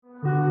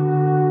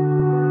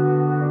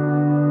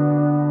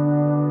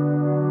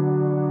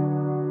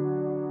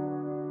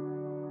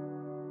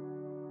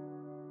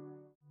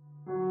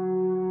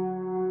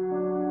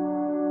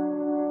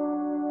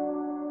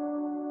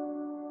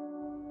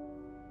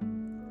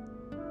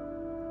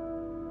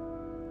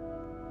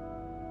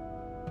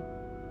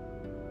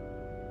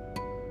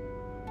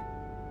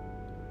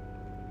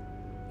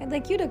I'd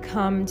like you to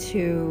come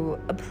to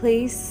a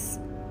place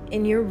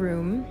in your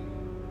room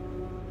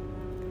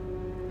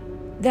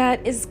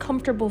that is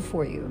comfortable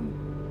for you.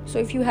 So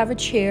if you have a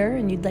chair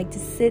and you'd like to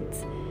sit,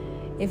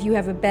 if you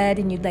have a bed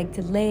and you'd like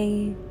to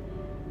lay,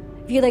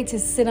 if you'd like to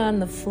sit on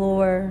the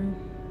floor,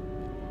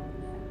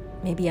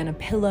 maybe on a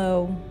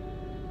pillow,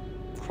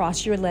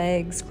 cross your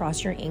legs,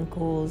 cross your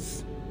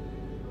ankles.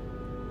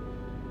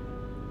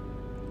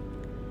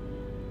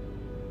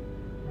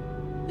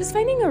 Just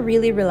finding a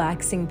really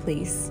relaxing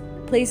place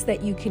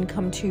that you can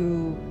come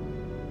to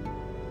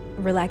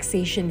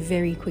relaxation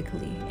very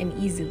quickly and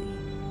easily.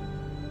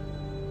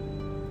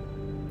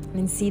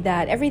 And see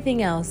that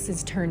everything else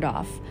is turned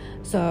off.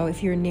 So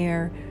if you're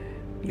near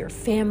your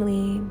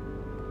family,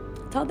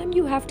 tell them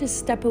you have to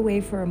step away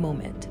for a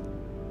moment.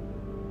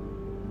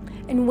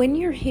 And when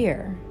you're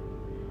here,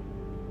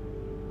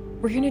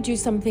 we're going to do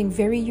something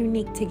very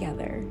unique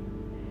together.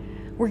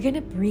 We're going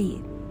to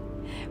breathe.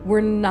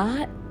 We're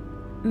not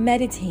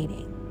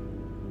meditating.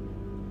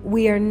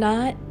 We are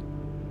not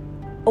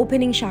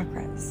opening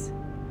chakras.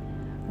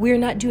 We are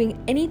not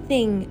doing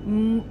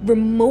anything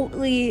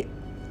remotely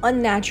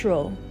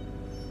unnatural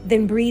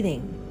than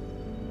breathing.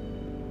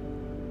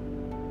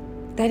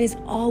 That is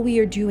all we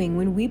are doing.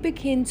 When we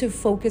begin to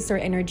focus our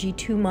energy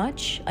too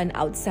much on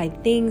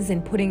outside things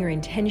and putting our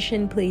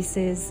intention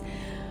places,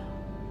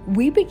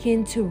 we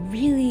begin to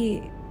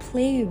really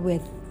play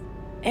with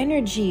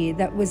energy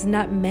that was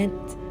not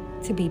meant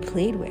to be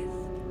played with.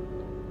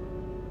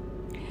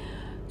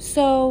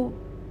 So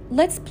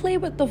let's play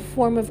with the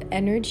form of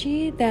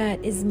energy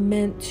that is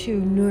meant to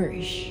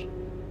nourish.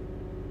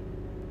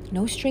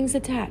 No strings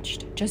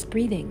attached, just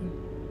breathing.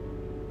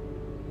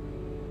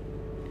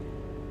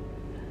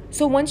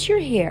 So once you're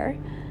here,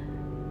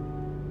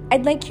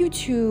 I'd like you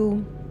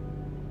to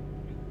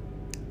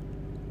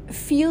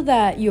feel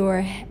that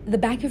the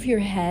back of your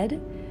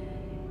head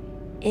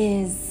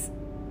is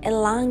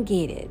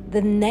elongated.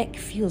 The neck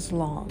feels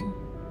long.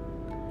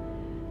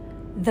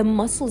 The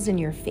muscles in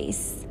your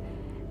face,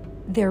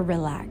 they're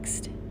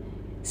relaxed.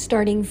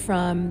 Starting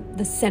from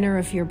the center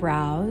of your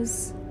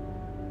brows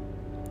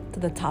to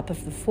the top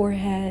of the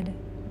forehead.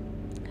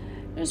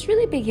 Just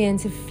really begin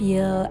to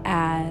feel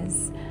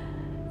as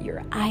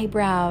your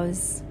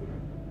eyebrows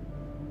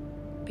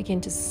begin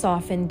to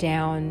soften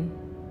down,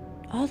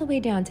 all the way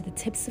down to the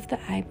tips of the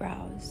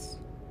eyebrows.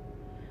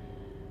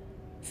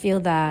 Feel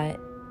that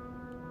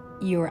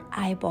your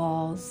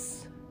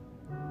eyeballs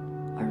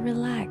are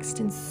relaxed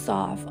and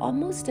soft,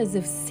 almost as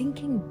if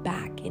sinking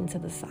back into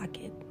the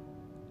socket.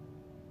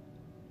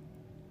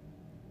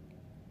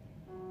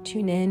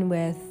 Tune in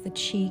with the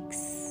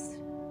cheeks.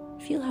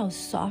 Feel how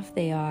soft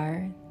they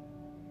are.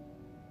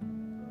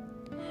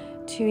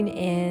 Tune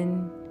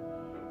in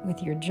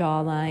with your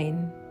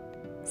jawline.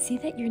 See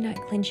that you're not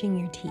clenching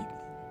your teeth.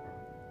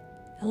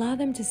 Allow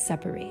them to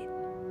separate.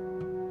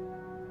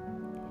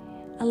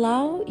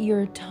 Allow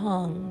your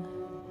tongue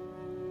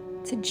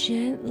to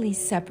gently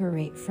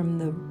separate from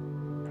the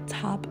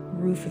top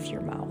roof of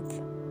your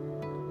mouth.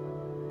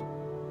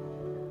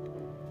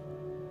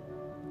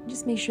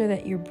 Just make sure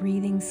that you're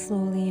breathing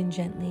slowly and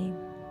gently,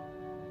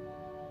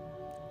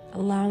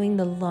 allowing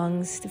the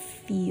lungs to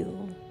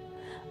feel,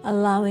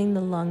 allowing the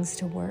lungs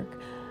to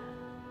work,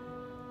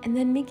 and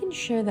then making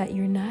sure that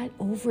you're not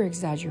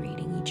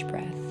over-exaggerating each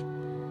breath.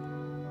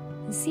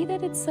 And see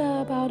that it's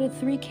about a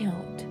 3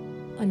 count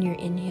on your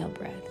inhale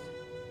breath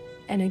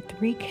and a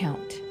 3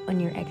 count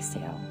on your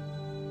exhale.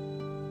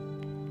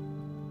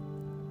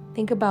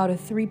 Think about a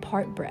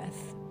 3-part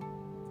breath.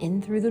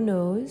 In through the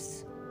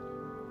nose.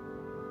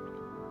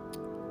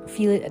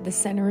 Feel it at the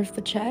center of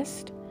the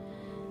chest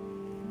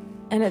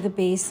and at the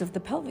base of the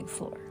pelvic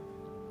floor.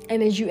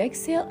 And as you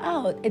exhale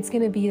out, it's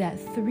going to be that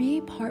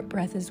 3-part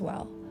breath as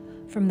well.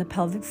 From the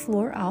pelvic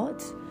floor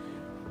out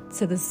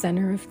to the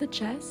center of the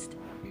chest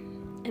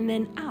and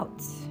then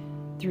out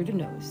through the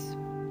nose.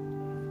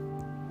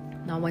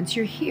 Now, once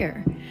you're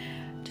here,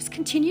 just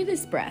continue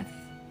this breath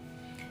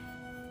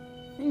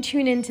and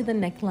tune into the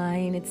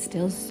neckline. It's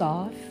still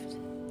soft.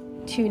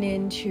 Tune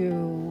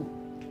into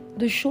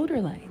the shoulder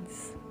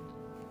lines.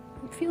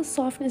 Feel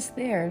softness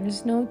there.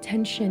 There's no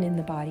tension in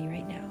the body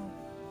right now.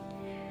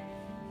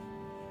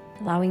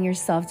 Allowing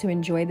yourself to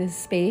enjoy this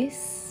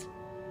space.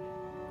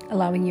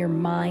 Allowing your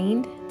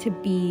mind to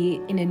be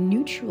in a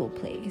neutral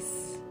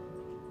place.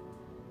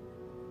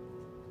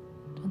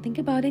 Don't think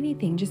about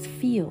anything, just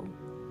feel.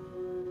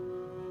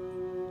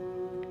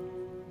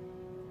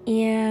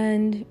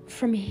 And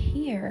from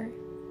here,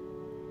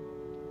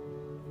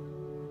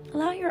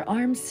 allow your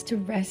arms to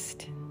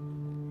rest.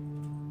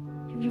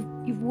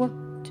 You've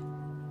worked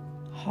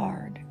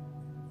hard.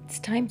 It's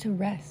time to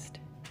rest.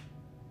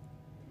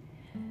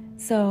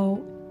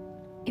 So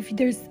if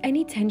there's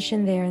any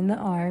tension there in the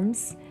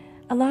arms,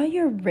 allow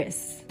your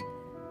wrists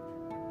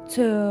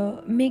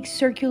to make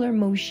circular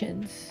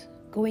motions,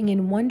 going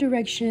in one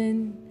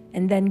direction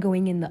and then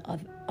going in the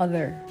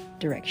other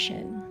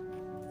direction.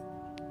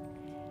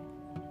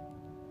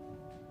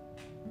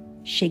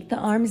 Shake the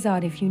arms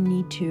out if you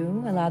need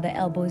to. Allow the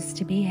elbows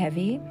to be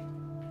heavy.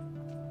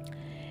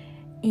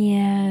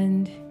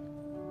 And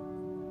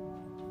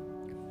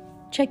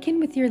Check in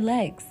with your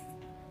legs.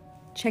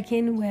 Check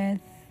in with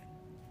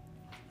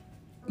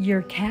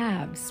your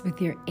calves,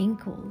 with your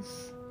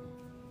ankles.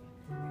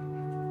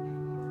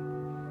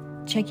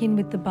 Check in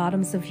with the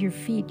bottoms of your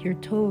feet, your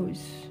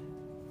toes.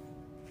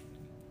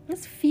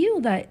 Let's feel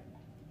that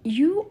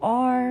you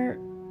are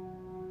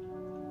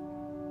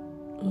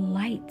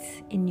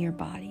light in your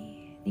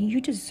body.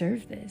 You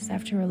deserve this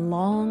after a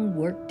long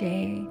work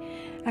day,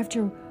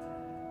 after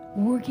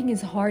working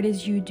as hard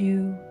as you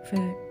do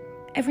for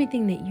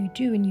everything that you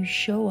do, and you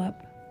show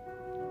up.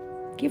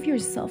 Give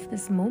yourself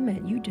this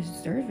moment. You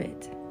deserve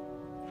it.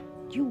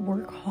 You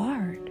work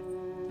hard.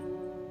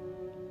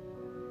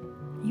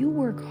 You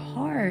work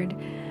hard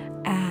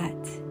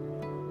at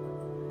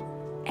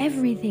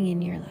everything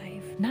in your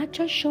life, not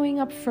just showing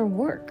up for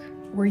work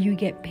where you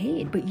get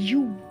paid, but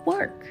you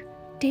work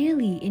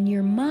daily in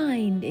your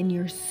mind, in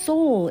your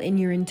soul, in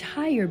your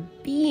entire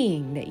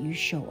being that you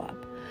show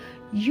up.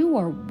 You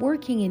are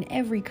working in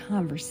every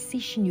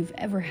conversation you've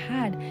ever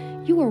had.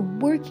 You are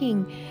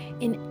working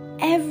in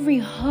every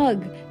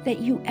hug that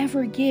you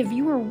ever give.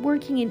 You are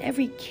working in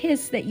every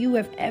kiss that you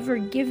have ever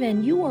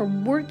given. You are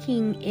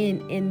working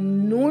in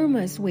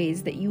enormous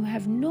ways that you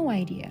have no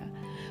idea.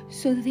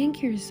 So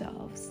thank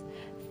yourselves.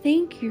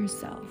 Thank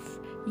yourself.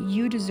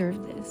 You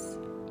deserve this.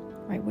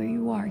 Right where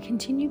you are.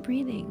 Continue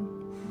breathing.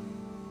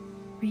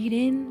 Breathe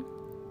in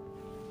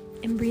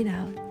and breathe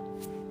out.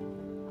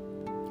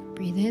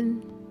 Breathe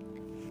in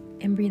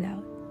and breathe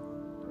out.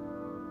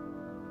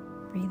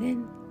 Breathe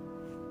in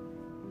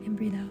and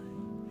breathe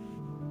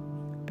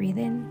out. Breathe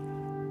in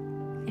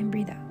and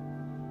breathe out.